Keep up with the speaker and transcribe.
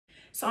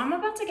So I'm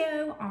about to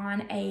go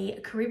on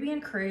a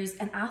Caribbean cruise,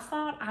 and I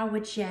thought I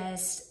would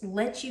just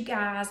let you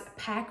guys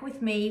pack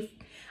with me.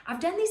 I've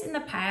done these in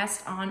the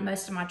past on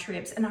most of my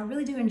trips, and I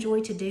really do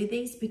enjoy to do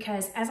these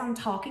because as I'm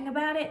talking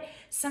about it,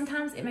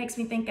 sometimes it makes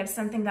me think of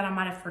something that I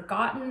might have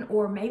forgotten,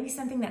 or maybe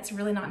something that's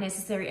really not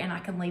necessary and I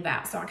can leave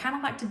out. So I kind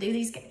of like to do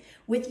these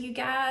with you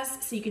guys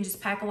so you can just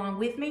pack along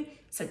with me.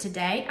 So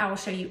today I will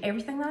show you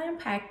everything that I am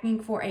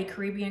packing for a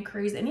Caribbean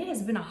cruise, and it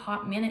has been a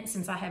hot minute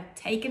since I have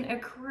taken a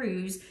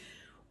cruise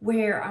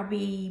where I'll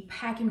be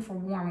packing for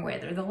warm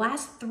weather. The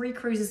last 3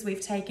 cruises we've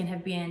taken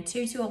have been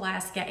 2 to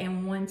Alaska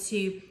and 1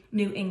 to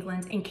New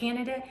England and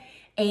Canada,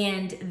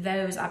 and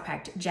those I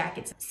packed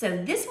jackets.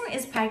 So this one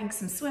is packing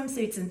some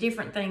swimsuits and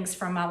different things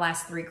from my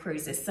last 3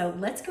 cruises. So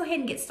let's go ahead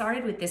and get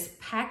started with this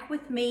pack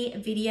with me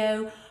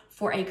video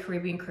for a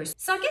Caribbean cruise.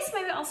 So I guess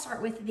maybe I'll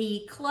start with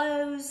the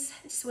clothes,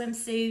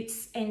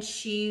 swimsuits, and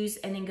shoes,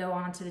 and then go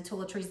on to the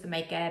toiletries, the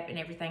makeup, and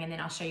everything, and then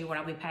I'll show you what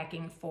I'll be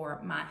packing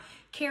for my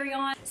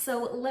carry-on.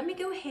 So let me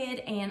go ahead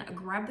and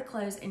grab the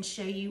clothes and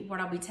show you what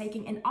I'll be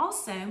taking, and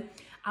also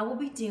I will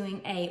be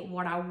doing a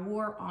what I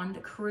wore on the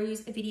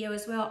cruise video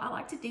as well. I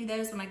like to do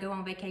those when I go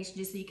on vacation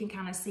just so you can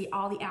kind of see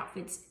all the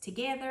outfits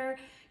together,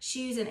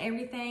 shoes and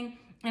everything.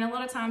 And a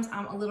lot of times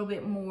I'm a little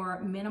bit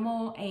more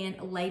minimal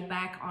and laid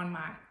back on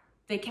my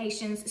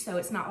vacations, so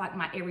it's not like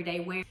my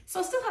everyday wear. So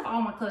I still have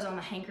all my clothes on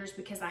the hangers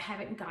because I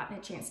haven't gotten a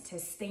chance to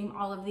steam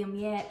all of them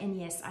yet. And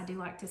yes, I do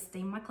like to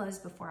steam my clothes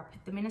before I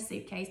put them in a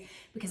suitcase,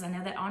 because I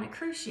know that on a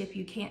cruise ship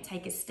you can't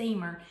take a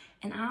steamer,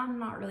 and I'm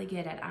not really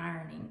good at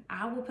ironing.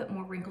 I will put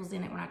more wrinkles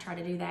in it when I try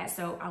to do that,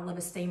 so I love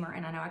a steamer,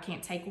 and I know I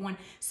can't take one,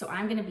 so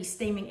I'm gonna be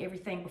steaming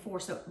everything before,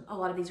 so a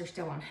lot of these are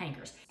still on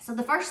hangers. So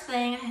the first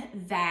thing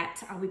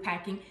that I'll be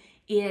packing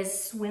is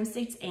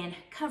swimsuits and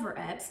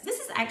cover-ups. This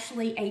is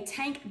actually a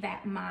tank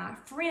that my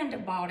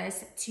friend bought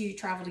us to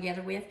travel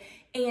together with,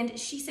 and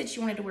she said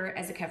she wanted to wear it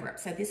as a cover-up.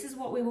 So this is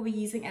what we will be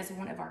using as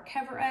one of our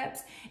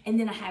cover-ups. And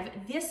then I have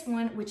this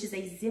one, which is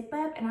a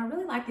zip-up, and I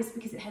really like this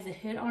because it has a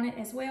hood on it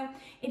as well.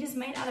 It is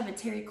made out of a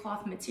terry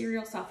cloth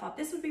material, so I thought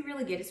this would be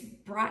really good. It's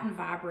bright and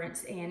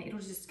vibrant, and it'll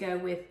just go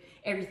with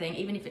everything.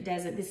 Even if it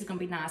doesn't, this is gonna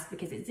be nice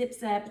because it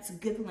zips up, it's a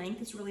good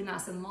length, it's really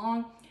nice and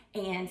long,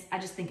 and I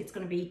just think it's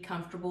gonna be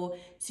comfortable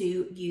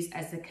to use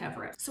as the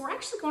cover-up. So we're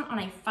actually going on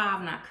a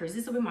 5-night cruise.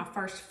 This will be my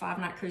first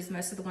 5-night cruise.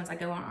 Most of the ones I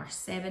go on are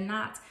 7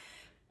 nights,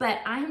 but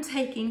I am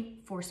taking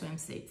 4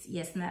 swimsuits.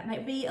 Yes, and that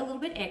might be a little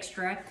bit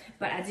extra,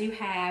 but I do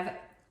have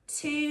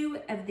 2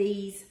 of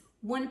these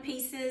one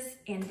pieces,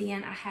 and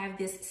then I have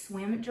this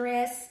swim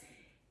dress,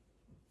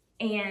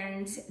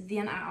 and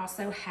then I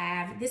also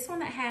have this one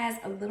that has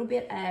a little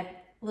bit of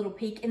little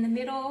peak in the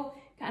middle,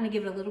 kind of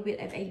give it a little bit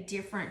of a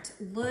different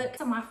look.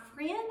 So my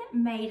friend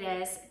made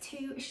us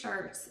 2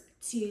 shirts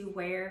to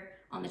wear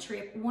on the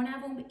trip. One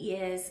of them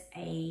is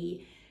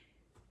a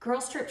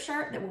girls trip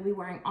shirt that we'll be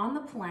wearing on the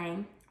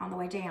plane on the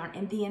way down.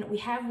 And then we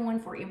have one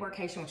for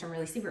embarkation, which I'm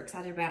really super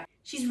excited about.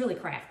 She's really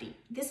crafty.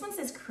 This one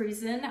says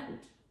Cruisin'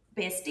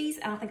 Besties.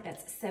 I don't think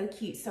that's so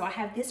cute. So I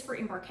have this for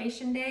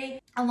embarkation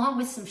day along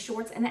with some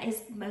shorts, and that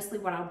is mostly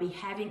what I'll be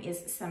having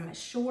is some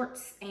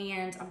shorts,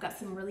 and I've got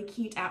some really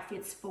cute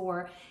outfits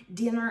for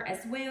dinner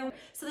as well.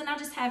 So then I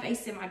just have a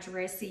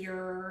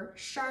semi-dressier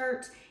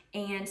shirt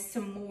and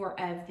some more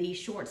of the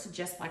shorts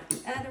just like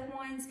the other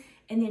ones,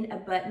 and then a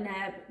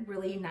button-up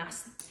really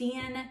nice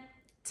thin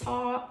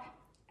top,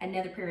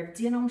 another pair of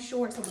denim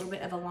shorts, a little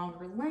bit of a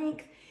longer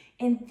length,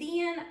 and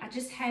then I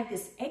just have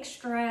this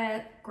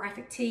extra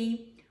graphic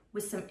tee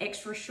with some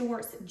extra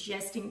shorts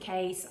just in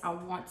case I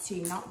want to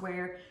not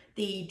wear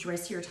the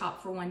dressier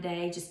top for one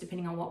day, just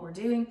depending on what we're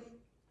doing.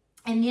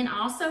 And then I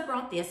also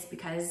brought this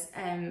because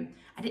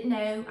I didn't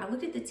know, I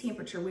looked at the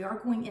temperature. We are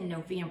going in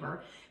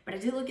November, but I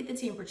did look at the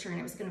temperature and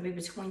it was gonna be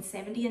between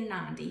 70 and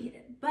 90.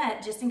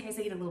 But just in case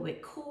I get a little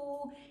bit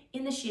cool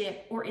in the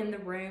ship or in the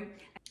room,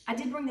 I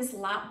did bring this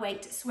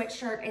lightweight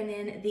sweatshirt and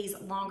then these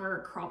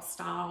longer crop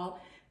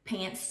style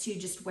pants to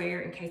just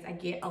wear in case I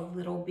get a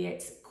little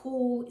bit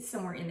cool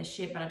somewhere in the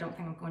ship, but I don't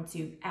think I'm going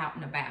to out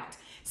and about.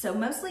 So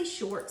mostly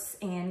shorts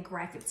and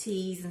graphic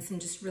tees and some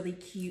just really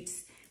cute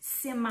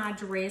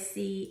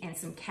semi-dressy and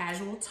some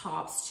casual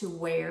tops to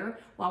wear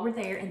while we're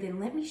there. And then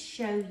let me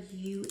show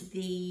you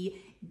the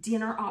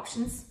dinner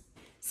options.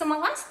 So my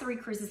last 3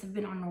 cruises have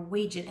been on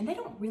Norwegian, and they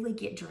don't really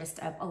get dressed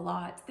up a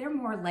lot. They're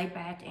more laid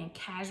back and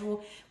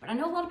casual, but I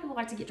know a lot of people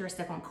like to get dressed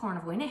up on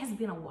Carnival, and it has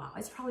been a while.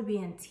 It's probably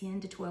been 10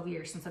 to 12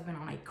 years since I've been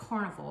on a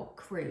Carnival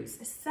cruise.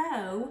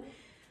 So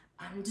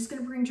I'm just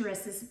gonna bring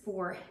dresses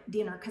for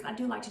dinner because I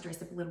do like to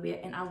dress up a little bit,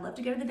 and I love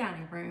to go to the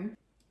dining room.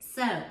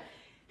 So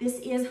this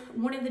is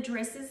one of the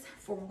dresses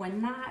for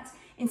one night.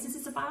 And since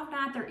it's a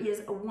 5-night, there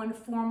is a 1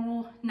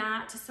 formal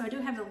night. So I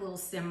do have a little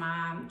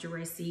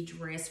semi-dressy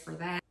dress for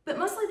that. But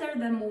mostly they're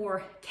the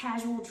more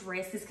casual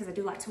dresses because I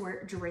do like to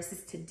wear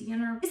dresses to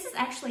dinner. This is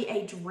actually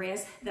a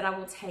dress that I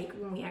will take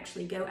when we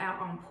actually go out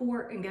on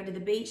port and go to the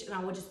beach. And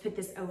I will just put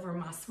this over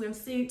my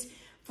swimsuit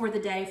for the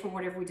day for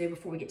whatever we do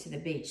before we get to the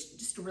beach.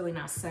 Just a really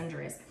nice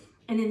sundress.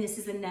 And then this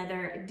is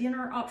another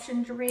dinner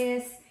option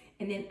dress.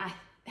 And then I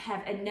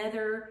have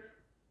another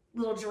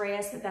little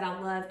dress that I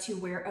love to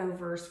wear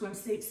over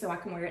swimsuits so I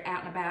can wear it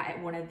out and about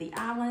at one of the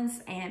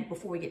islands and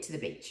before we get to the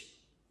beach.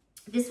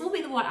 This will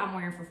be what I'm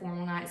wearing for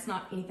formal night. It's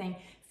not anything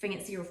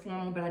fancy or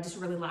formal, but I just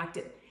really liked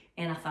it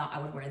and I thought I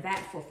would wear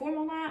that for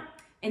formal night.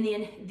 And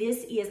then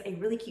this is a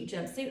really cute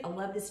jumpsuit. I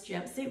love this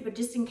jumpsuit, but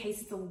just in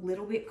case it's a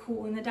little bit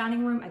cool in the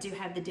dining room, I do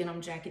have the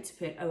denim jacket to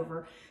put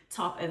over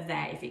top of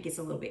that if it gets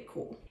a little bit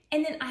cool.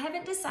 And then I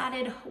haven't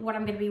decided what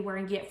I'm gonna be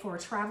wearing yet for a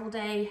travel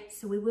day.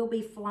 So we will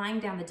be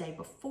flying down the day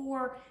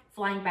before,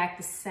 flying back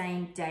the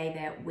same day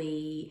that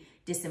we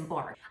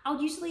disembark.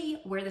 I'll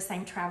usually wear the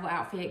same travel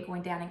outfit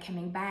going down and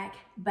coming back,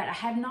 but I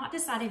have not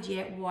decided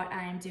yet what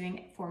I am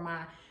doing for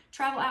my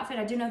travel outfit.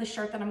 I do know the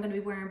shirt that I'm gonna be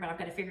wearing, but I've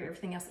got to figure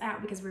everything else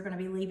out because we're gonna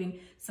be leaving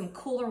some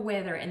cooler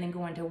weather and then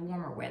going to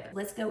warmer weather.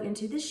 Let's go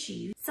into the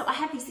shoes. So I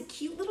have these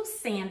cute little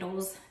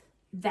sandals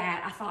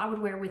that I thought I would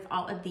wear with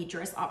all of the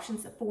dress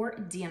options for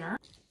dinner.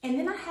 And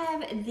then I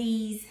have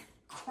these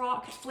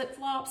Croc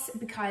flip-flops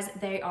because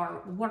they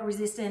are water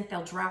resistant,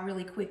 they'll dry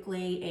really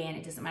quickly, and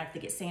it doesn't matter if they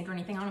get sand or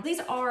anything on them. These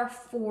are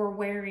for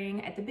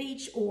wearing at the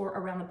beach or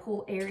around the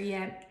pool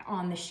area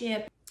on the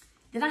ship.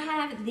 Then I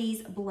have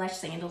these blush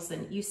sandals,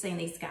 and you've seen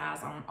these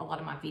guys on a lot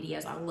of my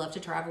videos. I love to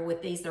travel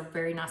with these. They're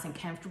very nice and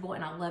comfortable,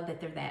 and I love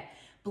that they're that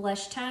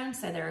blush tone,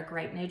 so they're a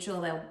great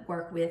neutral. They'll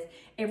work with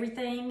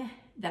everything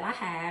that I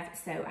have,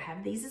 so I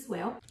have these as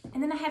well.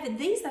 And then I have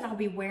these that I'll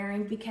be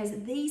wearing because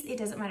these, it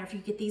doesn't matter if you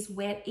get these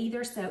wet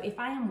either. So if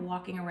I am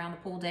walking around the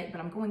pool deck,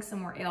 but I'm going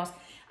somewhere else,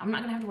 I'm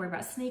not gonna have to worry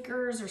about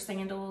sneakers or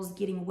sandals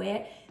getting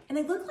wet. And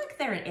they look like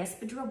they're an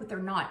espadrille, but they're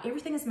not.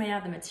 Everything is made out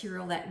of the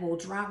material that will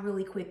dry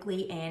really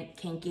quickly and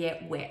can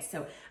get wet.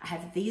 So I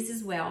have these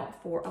as well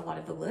for a lot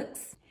of the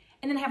looks.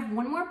 And then I have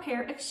one more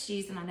pair of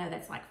shoes, and I know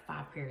that's like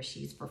 5 pairs of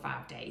shoes for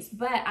 5 days,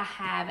 but I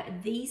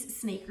have these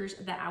sneakers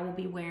that I will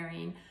be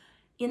wearing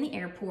in the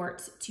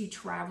airport to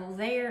travel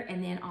there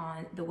and then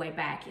on the way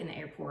back in the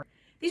airport.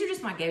 These are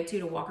just my go-to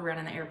to walk around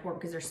in the airport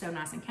because they're so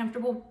nice and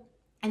comfortable.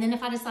 And then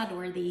if I decide to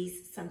wear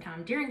these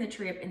sometime during the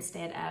trip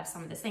instead of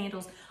some of the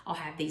sandals, I'll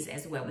have these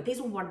as well. But these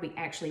will what I'll be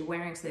actually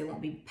wearing, so they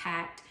won't be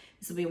packed.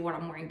 This will be what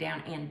I'm wearing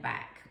down and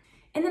back.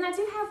 And then I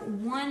do have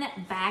one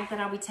bag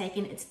that I'll be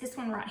taking. It's this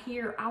one right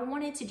here. I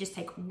wanted to just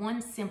take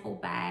one simple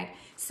bag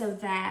so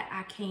that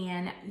I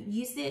can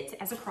use it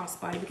as a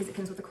crossbody because it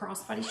comes with a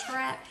crossbody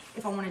strap.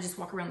 If I want to just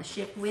walk around the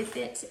ship with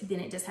it, then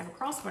it does have a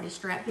crossbody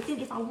strap. But then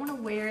if I want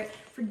to wear it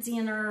for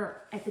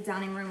dinner at the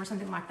dining room or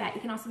something like that,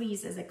 it can also be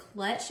used as a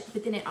clutch.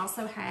 But then it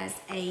also has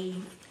a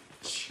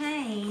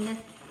chain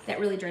that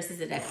really dresses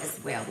it up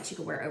as well that you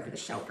can wear over the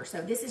shoulder.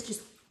 So this is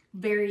just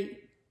very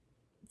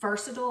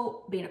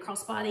versatile, being a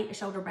crossbody, a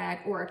shoulder bag,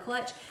 or a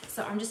clutch.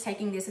 So I'm just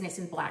taking this, and it's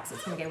in black, so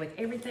it's gonna go with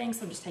everything.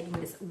 So I'm just taking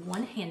this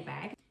one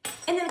handbag.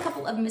 And then a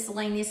couple of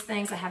miscellaneous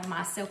things. I have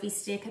my selfie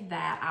stick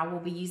that I will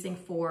be using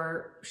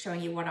for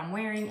showing you what I'm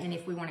wearing and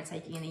if we want to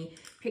take any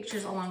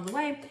pictures along the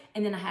way.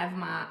 And then I have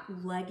my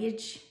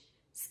luggage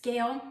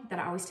scale that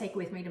I always take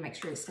with me to make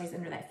sure it stays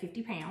under that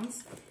 50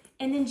 pounds.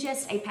 And then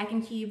just a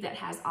packing cube that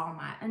has all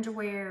my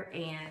underwear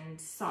and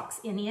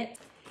socks in it.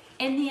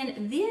 And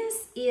then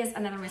this is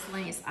another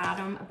miscellaneous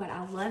item, but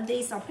I love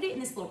these. So I'll put it in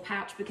this little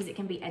pouch because it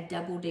can be a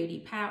double duty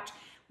pouch.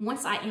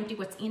 Once I empty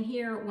what's in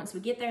here, once we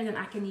get there, then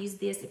I can use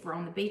this if we're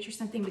on the beach or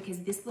something because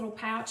this little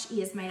pouch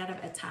is made out of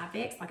a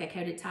Tyvek, like a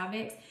coated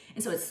Tyvek.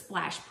 And so it's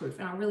splash proof.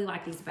 And I really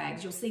like these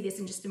bags. You'll see this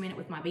in just a minute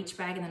with my beach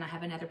bag. And then I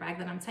have another bag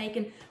that I'm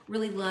taking.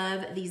 Really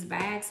love these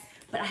bags,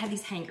 but I have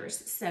these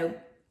hangers. So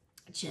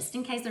just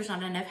in case there's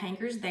not enough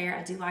hangers there,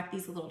 I do like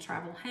these little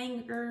travel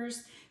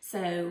hangers.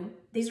 So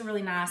these are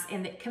really nice,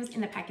 and it comes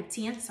in a pack of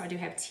 10. So I do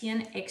have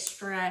 10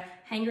 extra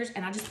hangers,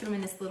 and I just put them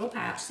in this little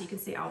pouch so you can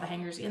see all the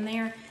hangers in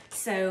there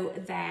so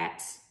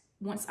that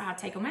once I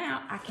take them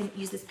out, I can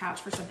use this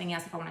pouch for something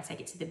else if I want to take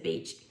it to the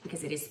beach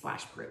because it is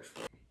splash proof.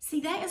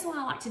 See, that is why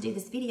I like to do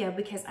this video,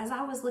 because as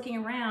I was looking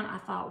around, I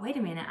thought, wait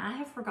a minute, I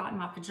have forgotten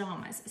my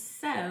pajamas.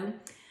 So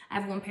I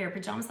have one pair of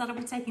pajamas that I'll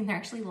be taking. They're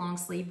actually long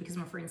sleeve because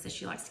my friend says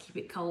she likes to keep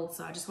it cold.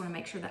 So I just want to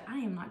make sure that I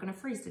am not going to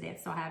freeze to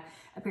death. So I have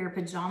a pair of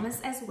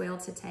pajamas as well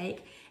to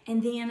take.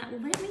 And then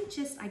let me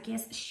just, I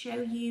guess, show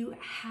you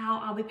how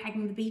I'll be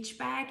packing the beach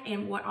bag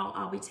and what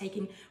I'll be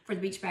taking for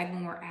the beach bag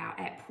when we're out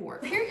at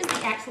port. Here is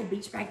the actual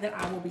beach bag that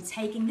I will be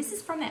taking. This is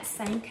from that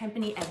same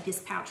company as this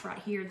pouch right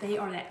here. They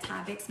are that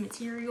Tyvek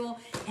material,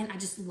 and I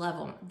just love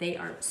them. They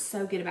are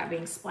so good about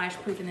being splash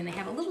proof. And then they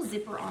have a little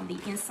zipper on the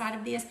inside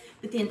of this,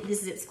 but then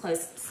this zips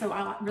closed. So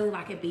I really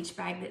like a beach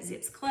bag that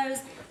zips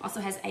closed. Also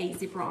has a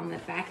zipper on the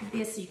back of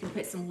this, so you can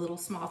put some little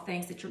small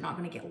things that you're not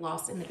going to get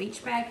lost in the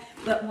beach bag.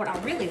 But what I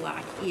really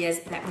like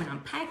is that when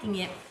I'm packing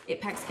it, it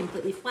packs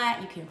completely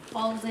flat. You can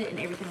fold it and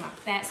everything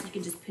like that, so you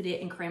can just put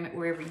it and cram it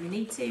wherever you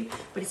need to.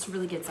 But it's a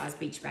really good size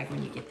beach bag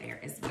when you get there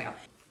as well.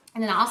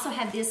 And then I also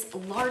have this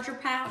larger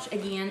pouch,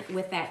 again,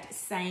 with that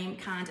same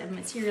kind of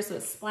material, so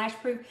it's splash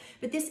proof.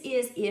 But this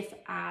is if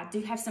I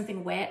do have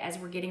something wet as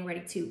we're getting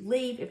ready to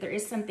leave. If there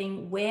is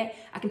something wet,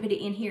 I can put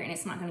it in here and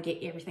it's not gonna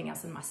get everything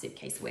else in my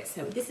suitcase wet.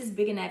 So this is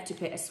big enough to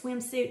put a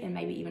swimsuit and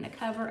maybe even a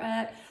cover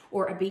up,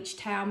 or a beach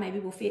towel maybe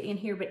will fit in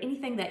here. But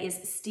anything that is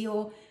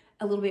still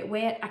a little bit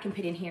wet, I can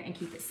put in here and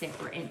keep it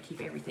separate and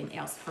keep everything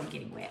else from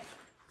getting wet.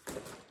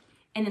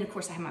 And then of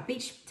course I have my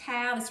beach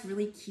towel, this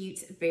really cute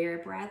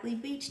Vera Bradley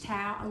beach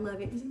towel. I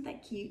love it, isn't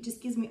that cute?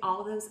 Just gives me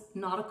all those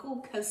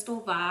nautical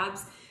coastal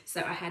vibes.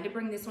 So I had to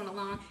bring this one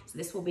along. So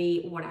this will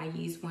be what I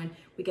use when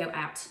we go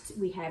out.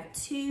 We have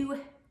 2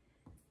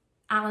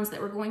 islands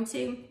that we're going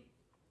to,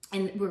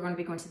 and we're going to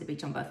be going to the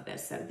beach on both of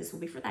those. So this will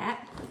be for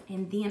that.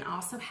 And then I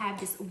also have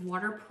this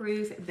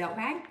waterproof belt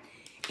bag.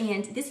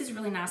 And this is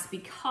really nice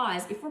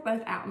because if we're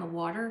both out in the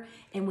water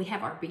and we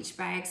have our beach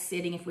bags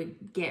sitting, if we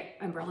get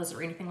umbrellas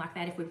or anything like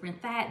that, if we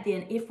rent that,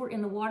 then if we're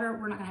in the water,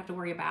 we're not gonna have to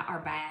worry about our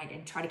bag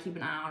and try to keep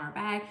an eye on our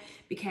bag,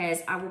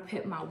 because I will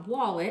put my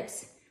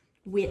wallet,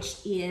 which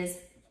is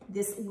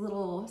this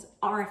little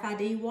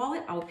RFID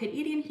wallet, I will put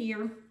it in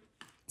here.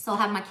 So I'll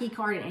have my key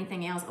card and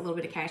anything else, a little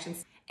bit of cash.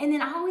 And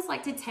then I always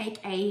like to take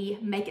a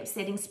makeup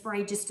setting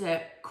spray just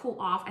to cool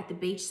off at the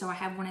beach. So I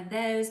have one of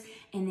those,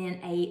 and then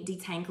a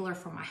detangler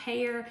for my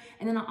hair.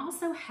 And then I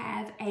also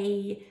have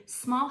a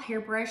small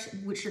hairbrush,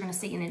 which you're gonna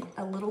see in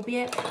a little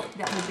bit,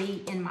 that will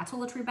be in my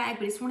toiletry bag,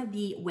 but it's one of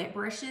the wet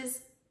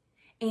brushes,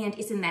 and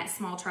it's in that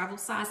small travel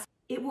size.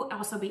 It will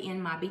also be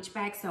in my beach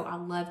bag, so I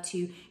love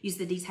to use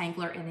the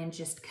detangler and then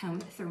just comb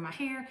through my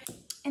hair.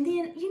 And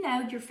then, you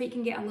know, your feet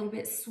can get a little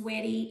bit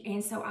sweaty,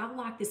 and so I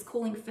like this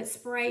cooling foot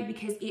spray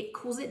because it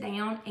cools it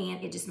down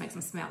and it just makes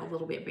them smell a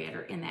little bit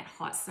better in that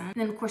hot sun.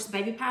 And then of course,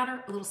 baby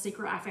powder, a little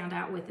secret I found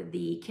out with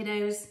the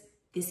kiddos.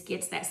 This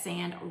gets that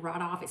sand right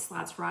off, it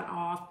slides right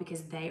off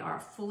because they are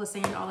full of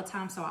sand all the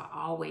time, so I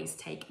always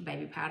take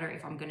baby powder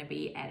if I'm gonna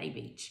be at a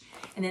beach.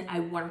 And then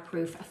a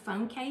waterproof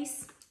phone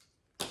case.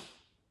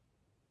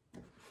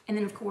 And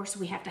then of course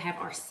we have to have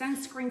our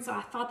sunscreen. So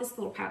I thought this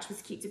little pouch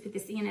was cute to put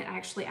this in it.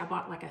 Actually, I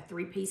bought like a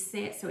 3-piece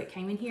set, so it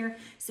came in here.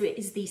 So it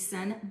is the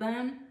Sun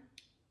Bum.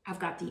 I've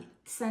got the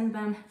Sun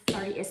Bum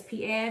 30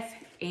 SPF,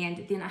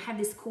 and then I have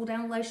this cool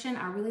down lotion.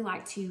 I really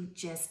like to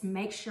just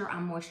make sure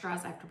I'm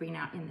moisturized after being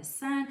out in the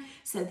sun.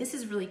 So this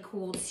is really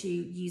cool to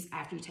use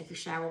after you take your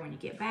shower when you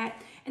get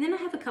back. And then I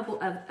have a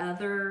couple of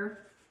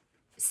other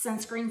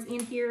sunscreens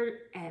in here.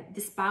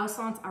 This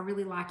Biossance, I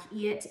really like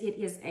it.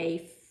 It is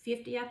a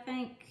 50, I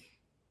think.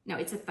 No,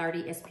 it's a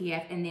 30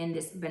 SPF, and then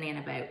this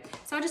banana boat.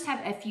 So I just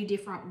have a few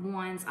different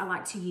ones. I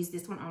like to use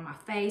this one on my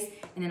face,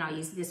 and then I'll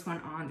use this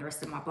one on the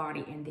rest of my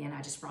body, and then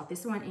I just brought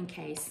this one in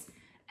case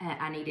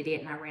I needed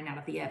it and I ran out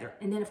of the other.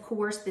 And then of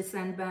course, the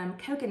Sun Bum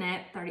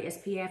Coconut 30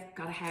 SPF,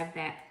 gotta have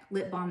that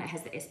lip balm that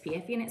has the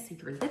SPF in it so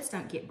your lips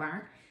don't get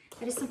burnt.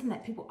 That is something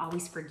that people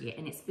always forget,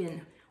 and it's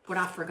been what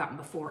I've forgotten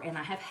before, and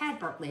I have had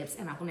burnt lips,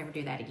 and I will never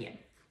do that again.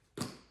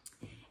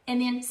 And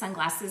then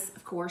sunglasses,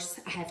 of course.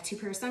 I have 2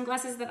 pairs of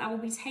sunglasses that I will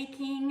be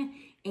taking,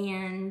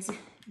 and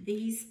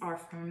these are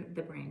from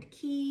the brand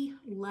Key.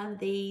 Love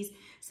these.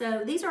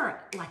 So these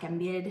are like a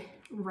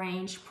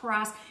mid-range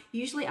price.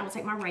 Usually I will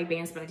take my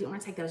Ray-Bans, but I didn't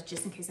want to take those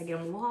just in case I get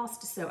them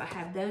lost. So I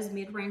have those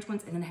mid-range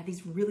ones, and then I have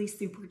these really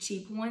super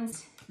cheap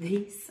ones.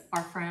 These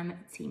are from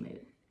Temu.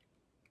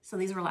 So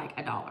these were like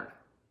 $1,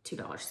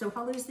 $2. So if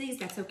I lose these,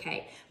 that's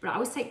okay. But I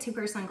always take 2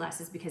 pairs of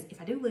sunglasses because if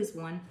I do lose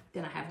one,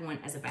 then I have one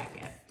as a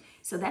backup.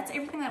 So that's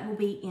everything that will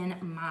be in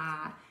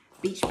my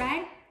beach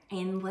bag.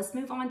 And let's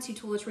move on to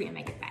toiletry and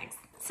makeup bags.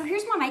 So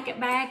here's my makeup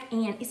bag,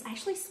 and it's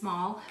actually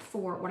small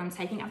for what I'm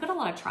taking. I've got a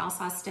lot of trial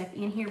size stuff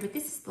in here, but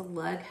this is the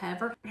lug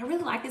hover. But I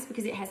really like this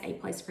because it has a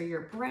place for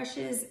your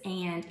brushes,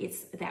 and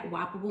it's that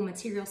wipeable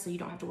material, so you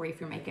don't have to worry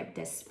if your makeup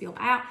does spill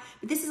out.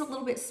 But this is a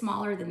little bit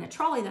smaller than the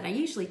trolley that I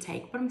usually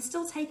take, but I'm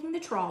still taking the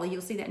trolley.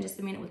 You'll see that in just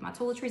a minute with my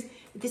toiletries.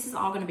 But this is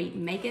all gonna be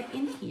makeup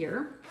in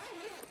here.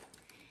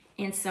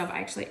 And so I've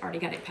actually already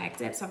got it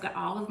packed up. So I've got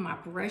all of my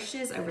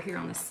brushes over here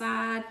on the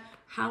side,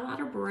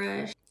 highlighter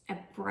brush, a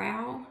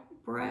brow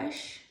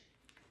brush,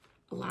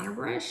 a liner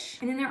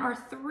brush. And then there are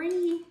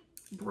 3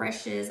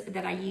 brushes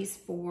that I use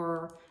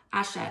for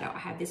eyeshadow. I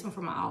have this one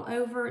for my all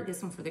over,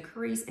 this one for the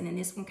crease, and then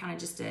this one kind of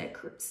just to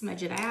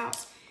smudge it out.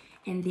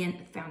 And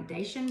then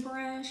foundation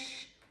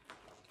brush,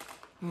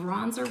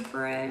 bronzer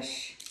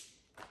brush,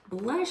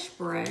 blush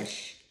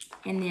brush,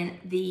 and then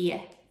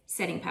the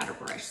setting powder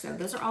brush. So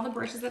those are all the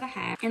brushes that I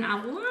have. And I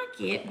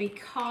like it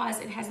because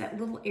it has that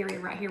little area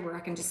right here where I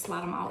can just slide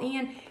them all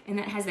in, and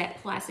that has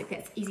that plastic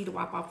that's easy to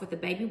wipe off with the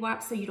baby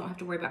wipe, so you don't have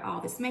to worry about all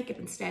this makeup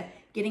and stuff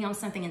getting on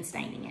something and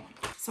staining it.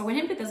 So I went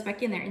ahead and put those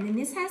back in there. And then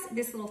this has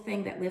this little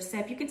thing that lifts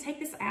up. You can take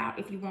this out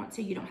if you want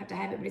to. You don't have to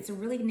have it, but it's a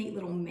really neat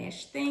little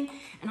mesh thing.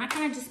 And I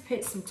kind of just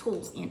put some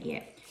tools in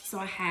it. So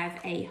I have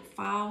a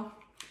file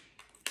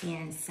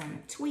and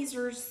some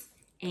tweezers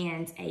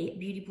and a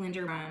beauty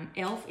blender from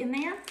e.l.f. in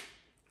there.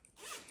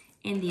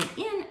 And then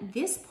in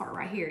this part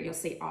right here, you'll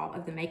see all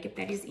of the makeup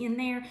that is in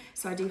there.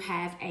 So I do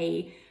have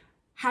a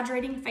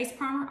hydrating face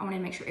primer. I wanted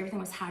to make sure everything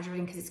was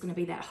hydrating because it's going to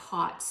be that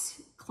hot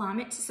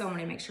climate. So I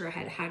wanted to make sure I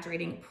had a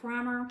hydrating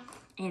primer.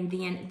 And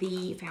then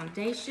the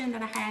foundation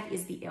that I have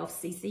is the e.l.f.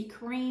 CC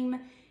cream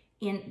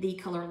in the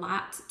color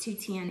Light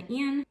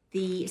 210N.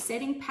 The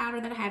setting powder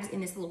that I have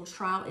in this little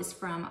trial is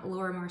from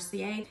Laura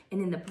Mercier.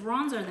 And then the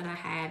bronzer that I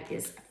have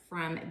is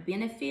from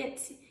Benefit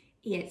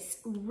It's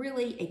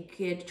really a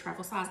good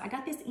travel size. I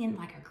got this in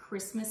like a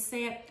Christmas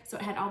set, so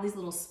it had all these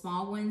little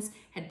small ones,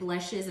 had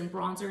blushes and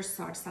bronzers,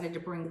 so I decided to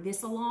bring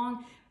this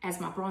along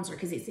as my bronzer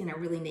because it's in a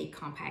really neat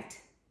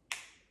compact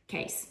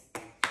case.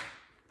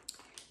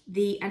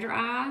 The under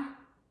eye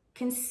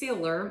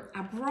concealer,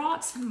 I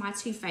brought my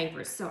two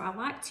favorites. So I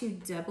like to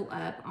double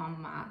up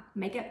on my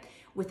makeup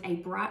with a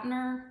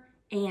brightener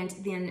and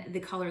then the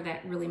color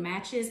that really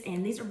matches.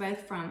 And these are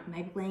both from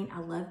Maybelline.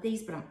 I love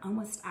these, but I'm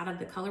almost out of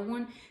the color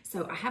one.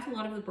 So I have a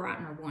lot of the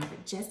brightener one,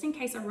 but just in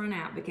case I run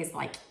out, because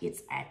like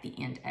it's at the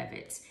end of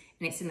it,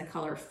 and it's in the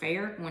color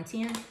Fair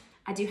 110.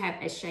 I do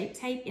have a Shape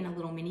Tape in a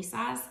little mini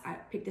size. I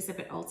picked this up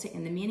at Ulta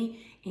in the mini,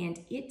 and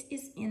it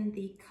is in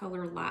the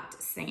color Light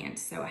Sand.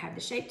 So I have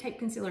the Shape Tape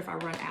concealer if I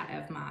run out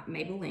of my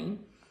Maybelline.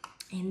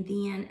 And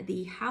then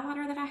the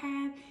highlighter that I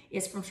have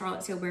is from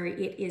Charlotte Tilbury.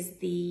 It is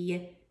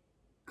the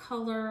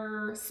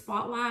color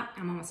Spotlight.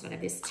 I'm almost out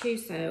of this too,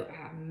 so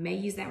I may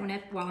use that one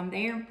up while I'm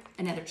there.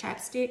 Another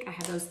chapstick. I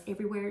have those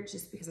everywhere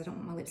just because I don't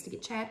want my lips to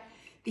get chapped.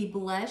 The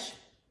blush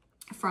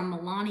from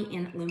Milani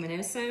in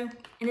Luminoso.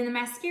 And then the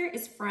mascara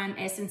is from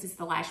Essence. It's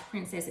the Lash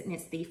Princess, and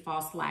it's the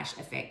False Lash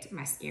Effect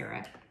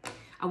Mascara.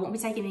 I won't be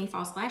taking any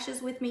false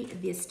lashes with me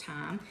this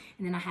time.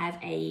 And then I have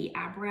a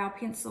eyebrow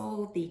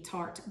pencil, the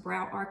Tarte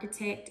Brow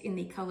Architect in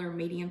the color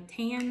Medium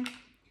Tan.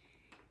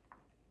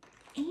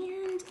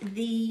 And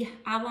the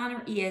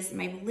eyeliner is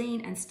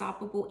Maybelline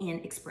Unstoppable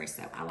in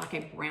Espresso. I like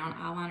a brown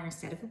eyeliner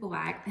instead of a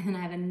black. And then I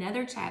have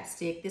another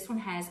chapstick. This one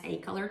has a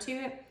color to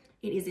it.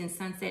 It is in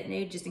Sunset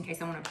Nude, just in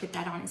case I want to put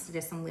that on instead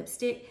of some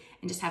lipstick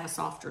and just have a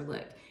softer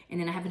look. And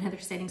then I have another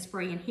setting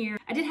spray in here.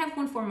 I did have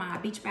one for my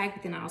beach bag,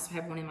 but then I also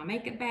have one in my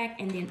makeup bag.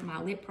 And then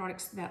my lip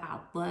products that I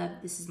love.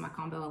 This is my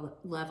combo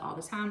I love all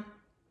the time.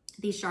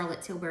 The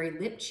Charlotte Tilbury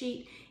Lip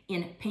Cheat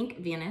in Pink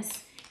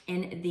Venice.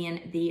 And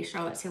then the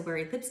Charlotte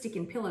Tilbury lipstick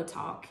in Pillow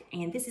Talk.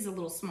 And this is a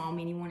little small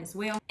mini one as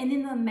well. And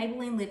then the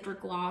Maybelline Lifter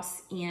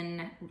Gloss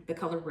in the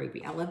color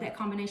Ruby. I love that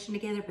combination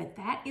together, but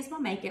that is my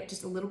makeup,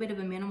 just a little bit of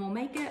a minimal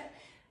makeup.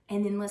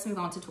 And then let's move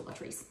on to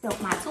toiletries. So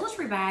my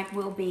toiletry bag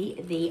will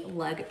be the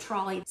lug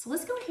trolley. So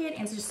let's go ahead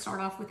and just start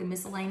off with the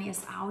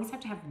miscellaneous. I always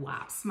have to have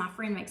wipes. My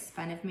friend makes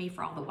fun of me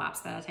for all the wipes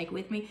that I take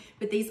with me,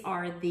 but these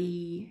are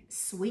the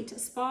Sweet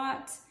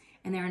Spot,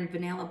 and they're in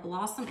Vanilla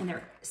Blossom, and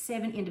they're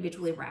 7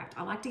 individually wrapped.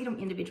 I like to get them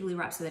individually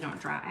wrapped so they don't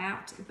dry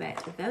out,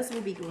 but those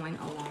will be going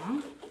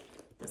along.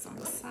 This on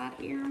the side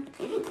here.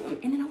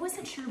 And then I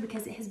wasn't sure,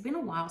 because it has been a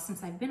while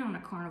since I've been on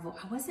a Carnival,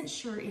 I wasn't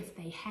sure if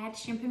they had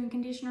shampoo and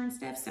conditioner and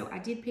stuff, so I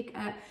did pick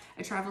up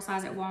a travel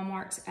size at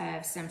Walmart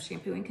of some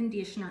shampoo and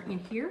conditioner in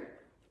here.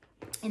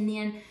 And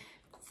then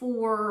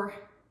for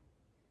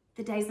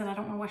the days that I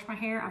don't want to wash my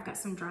hair, I've got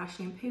some dry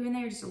shampoo in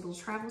there, just a little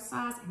travel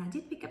size. And I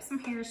did pick up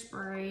some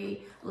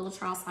hairspray, a little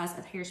trial size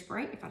of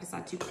hairspray if I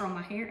decide to curl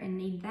my hair and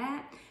need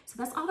that. So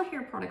that's all the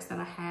hair products that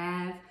I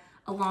have,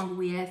 along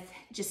with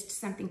just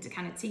something to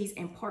kind of tease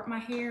and part my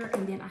hair.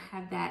 And then I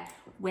have that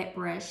wet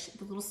brush,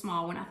 the little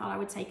small one. I thought I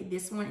would take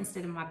this one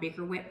instead of my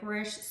bigger wet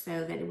brush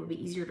so that it would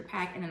be easier to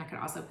pack. And then I could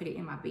also put it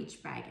in my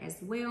beach bag as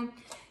well.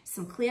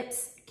 Some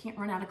clips. Can't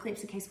run out of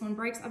clips in case one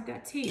breaks. I've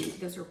got 2.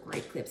 Those are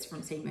great clips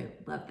from Temu.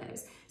 Love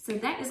those. So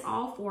that is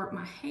all for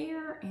my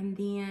hair. And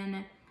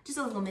then just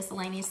a little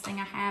miscellaneous thing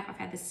I have. I've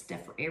had this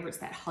stuff forever. It's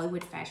that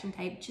Hollywood fashion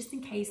tape, just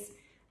in case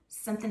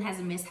something has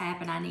a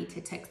mishap and I need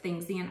to tuck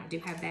things in. I do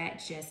have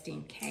that just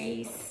in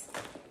case.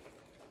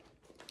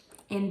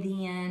 And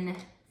then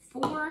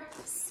for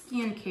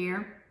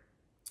skincare,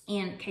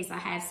 in case I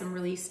have some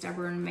really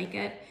stubborn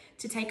makeup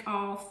to take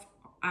off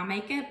eye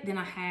makeup, then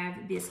I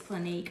have this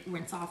Clinique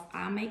Rinse Off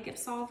Eye Makeup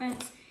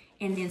Solvent,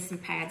 and then some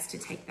pads to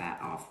take that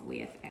off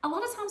with. A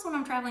lot of times when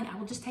I'm traveling, I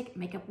will just take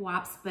makeup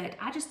wipes, but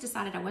I just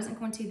decided I wasn't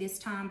going to this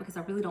time because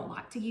I really don't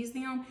like to use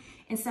them.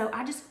 And so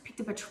I just picked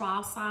up a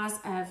trial size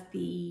of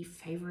the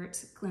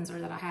favorite cleanser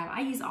that I have.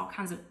 I use all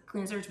kinds of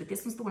cleansers, but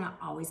this one's the one I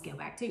always go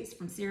back to. It's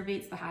from CeraVe.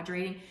 It's the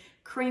Hydrating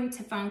Cream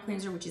to Foam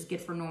Cleanser, which is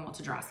good for normal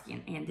to dry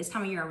skin. And this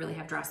time of year, I really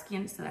have dry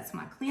skin, so that's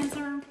my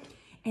cleanser.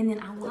 And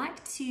then I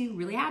like to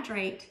really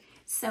hydrate,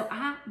 so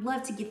I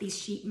love to get these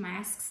sheet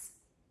masks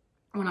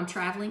when I'm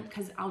traveling,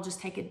 because I'll just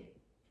take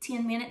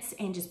 10 minutes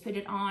and just put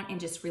it on and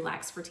just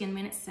relax for 10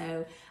 minutes.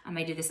 So I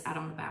may do this out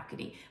on the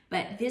balcony.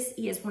 But this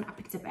is one I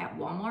picked up at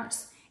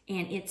Walmart,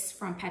 and it's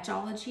from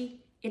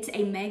Patchology. It's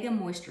a mega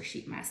moisture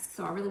sheet mask.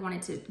 So I really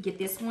wanted to get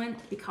this one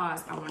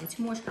because I wanted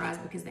to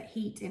moisturize, because that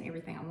heat and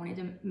everything, I wanted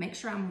to make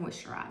sure I'm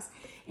moisturized.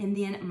 And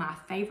then my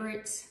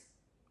favorite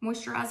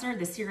moisturizer,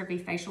 the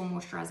CeraVe Facial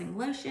Moisturizing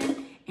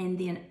Lotion, and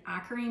then eye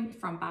cream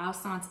from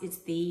Biossance. It's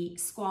the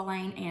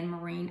Squalane and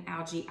Marine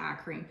Algae Eye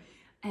Cream.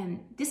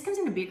 This comes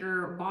in a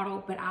bigger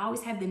bottle, but I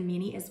always have the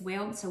mini as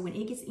well. So when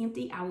it gets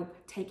empty, I will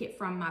take it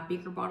from my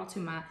bigger bottle to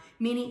my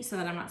mini so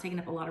that I'm not taking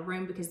up a lot of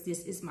room, because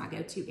this is my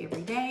go-to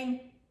every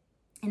day.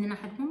 And then I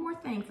had one more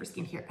thing for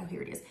skincare. Oh,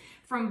 here it is.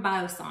 From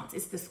Biossance.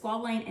 It's the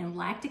Squalane and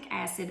Lactic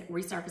Acid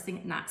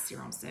Resurfacing Night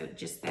Serum. So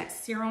just that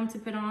serum to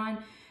put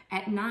on.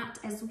 at night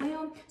as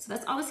well. So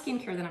that's all the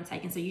skincare that I'm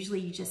taking. So usually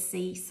you just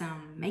see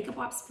some makeup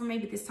wipes from me,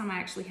 but this time I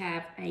actually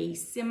have a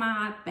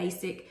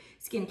semi-basic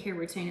skincare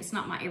routine. It's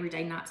not my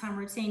everyday nighttime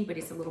routine, but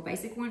it's a little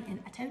basic one.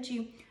 And I told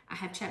you I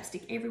have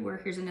chapstick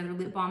everywhere. Here's another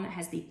lip balm that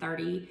has the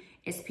 30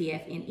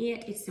 SPF in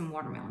it. It's in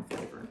watermelon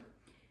flavor.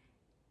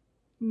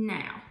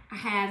 Now, I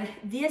have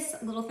this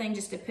little thing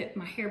just to put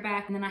my hair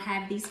back, and then I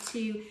have these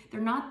two.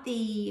 They're not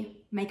the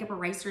makeup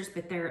erasers,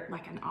 but they're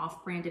like an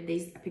off-brand of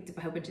these. I picked up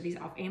a whole bunch of these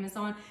off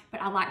Amazon,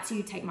 but I like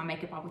to take my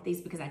makeup off with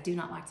these because I do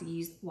not like to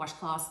use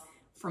washcloths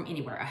from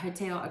anywhere. A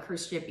hotel, a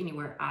cruise ship,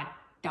 anywhere. I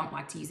don't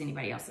like to use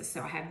anybody else's.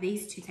 So I have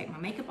these to take my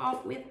makeup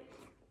off with.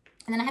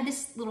 And then I have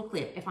this little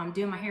clip. If I'm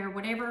doing my hair or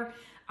whatever,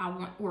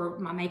 or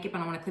my makeup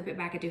and I want to clip it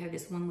back, I do have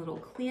this one little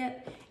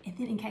clip. And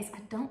then in case I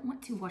don't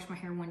want to wash my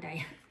hair one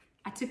day,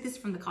 I took this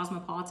from the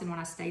Cosmopolitan when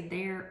I stayed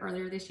there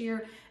earlier this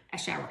year, a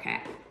shower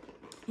cap.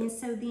 And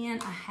so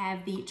then I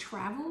have the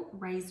travel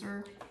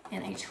razor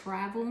and a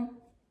travel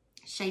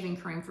shaving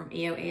cream from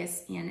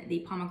EOS in the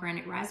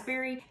pomegranate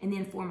raspberry. And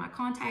then for my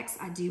contacts,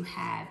 I do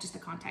have just a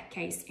contact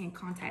case and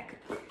contact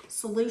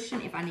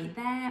solution if I need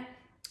that.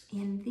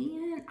 And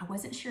then I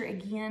wasn't sure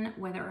again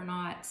whether or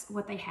not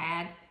what they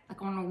had,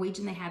 like on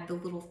Norwegian, they have the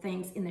little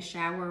things in the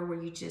shower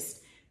where you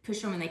just push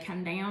them and they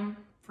come down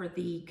for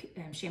the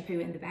shampoo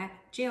and the bath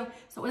gel.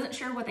 So I wasn't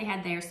sure what they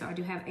had there. So I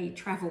do have a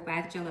travel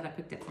bath gel that I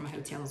picked up from a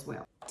hotel as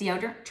well.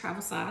 Deodorant,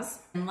 travel size.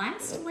 And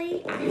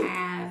lastly, I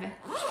have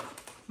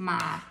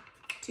my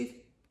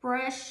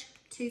toothbrush,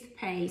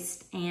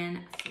 toothpaste,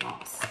 and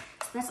floss.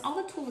 So that's all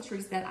the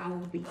toiletries that I will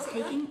be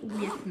taking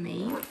with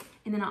me.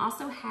 And then I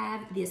also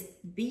have this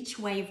Beach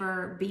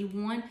Waver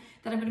B1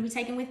 that I'm going to be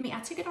taking with me. I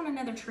took it on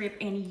another trip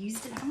and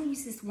used it. I only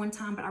used this one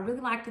time, but I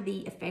really liked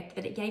the effect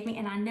that it gave me.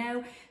 And I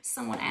know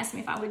someone asked me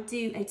if I would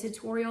do a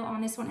tutorial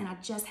on this one, and I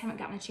just haven't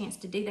gotten a chance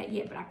to do that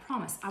yet, but I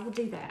promise I will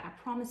do that. I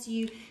promise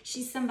you.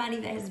 She's somebody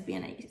that has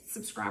been a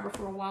subscriber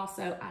for a while,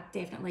 so I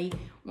definitely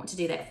want to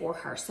do that for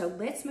her. So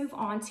let's move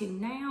on to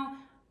now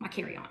my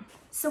carry-on.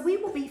 So we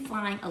will be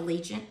flying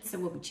Allegiant, so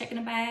we'll be checking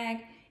a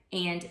bag,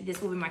 and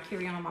this will be my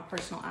carry-on on my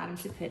personal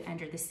items to put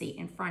under the seat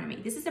in front of me.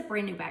 This is a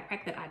brand new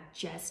backpack that I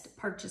just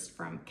purchased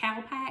from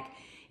Calpac.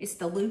 It's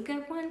the Luca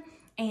one,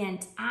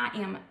 and I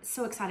am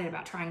so excited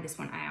about trying this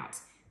one out.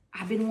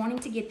 I've been wanting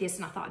to get this,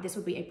 and I thought this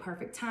would be a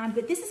perfect time,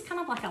 but this is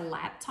kind of like a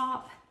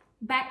laptop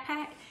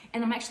backpack,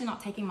 and I'm actually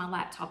not taking my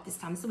laptop this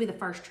time. This will be the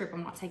first trip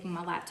I'm not taking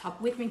my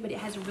laptop with me, but it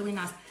has a really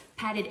nice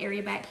padded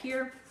area back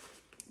here,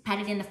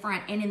 padded in the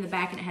front and in the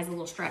back, and it has a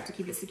little strap to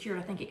keep it secured.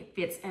 I think it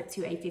fits up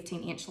to a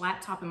 15-inch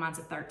laptop, and mine's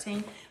a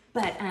 13.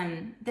 But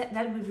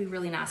that would be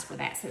really nice for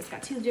that. So it's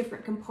got two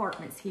different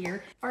compartments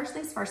here. First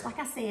things first, like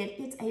I said,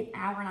 it's an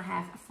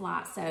hour-and-a-half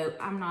flight, so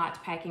I'm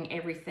not packing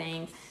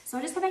everything. So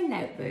I just have a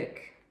notebook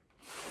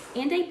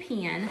and a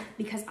pen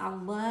because I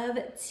love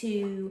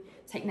to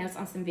take notes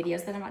on some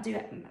videos that I might do.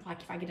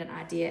 Like if I get an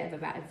idea of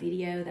about a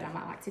video that I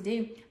might like to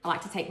do, I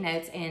like to take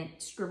notes and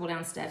scribble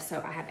down stuff.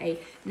 So I have a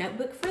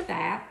notebook for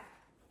that.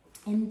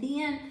 And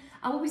then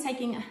I will be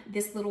taking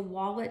this little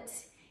wallet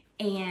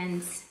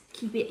and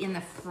keep it in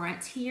the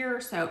front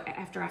here. So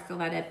after I fill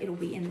that up, it'll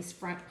be in this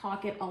front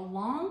pocket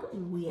along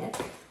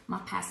with my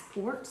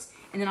passports.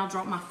 And then I'll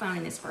drop my phone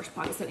in this first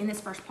pocket. So in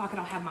this first pocket,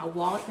 I'll have my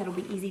wallet that'll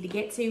be easy to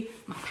get to,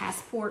 my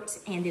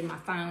passports, and then my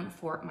phone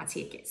for my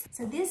tickets.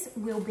 So this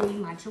will be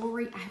my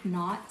jewelry. I have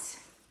not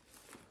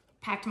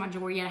packed my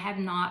jewelry yet. I have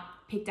not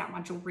picked out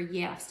my jewelry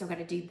yet. I've still got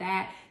to do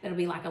that. That'll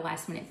be like a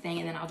last minute thing,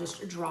 and then I'll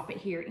just drop it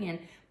here in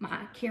my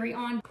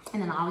carry-on.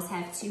 And then I always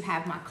have to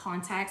have my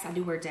contacts. I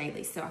do wear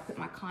daily, so I put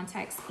my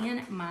contacts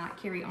in my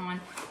carry-on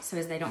so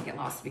as they don't get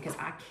lost, because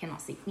I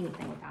cannot see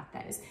anything without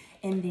those.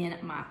 And then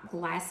my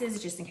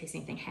glasses, just in case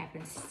anything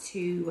happens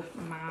to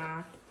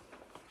my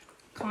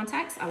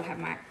contacts, I will have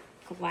my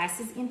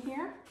glasses in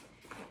here.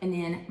 And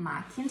then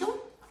my Kindle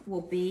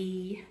will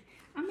be,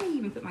 I may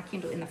even put my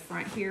Kindle in the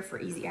front here for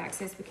easy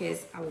access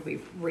because I will be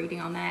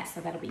reading on that,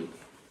 so that'll be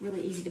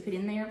really easy to put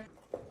in there.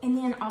 And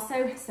then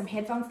also some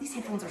headphones. These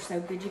headphones are so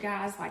good, you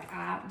guys. Like,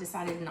 I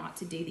decided not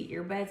to do the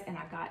earbuds, and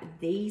I got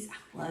these.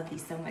 I love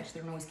these so much.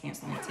 They're noise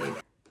canceling too.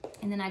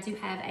 And then I do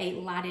have a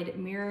lighted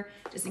mirror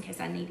just in case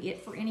I need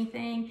it for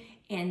anything,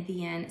 and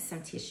then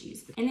some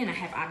tissues. And then I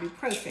have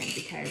ibuprofen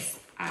because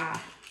I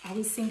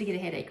always seem to get a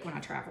headache when I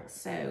travel.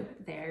 So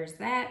there's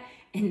that.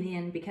 And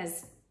then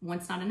because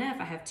one's not enough,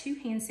 I have 2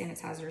 hand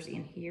sanitizers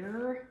in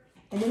here.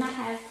 And then I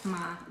have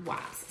my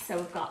wipes. So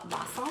I've got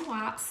Lysol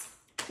wipes,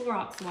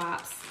 Clorox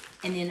wipes,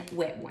 and then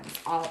wet ones,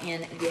 all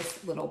in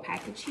this little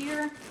package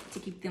here to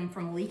keep them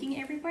from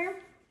leaking everywhere.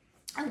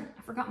 Oh,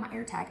 I forgot my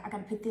air tag. I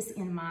gotta put this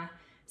in my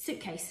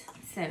suitcase,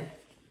 so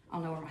I'll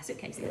know where my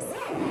suitcase is.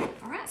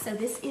 All right, so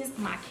this is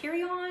my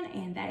carry-on,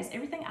 and that is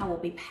everything I will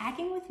be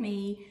packing with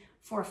me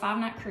for a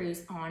 5-night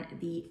cruise on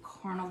the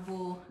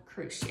Carnival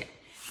cruise ship.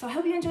 So I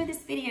hope you enjoyed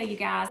this video, you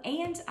guys,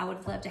 and I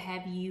would love to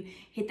have you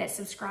hit that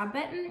subscribe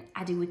button.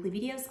 I do weekly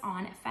videos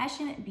on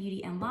fashion,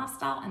 beauty, and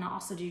lifestyle, and I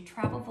also do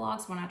travel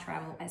vlogs when I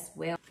travel as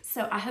well.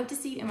 So I hope to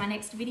see you in my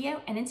next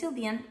video, and until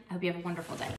then, I hope you have a wonderful day.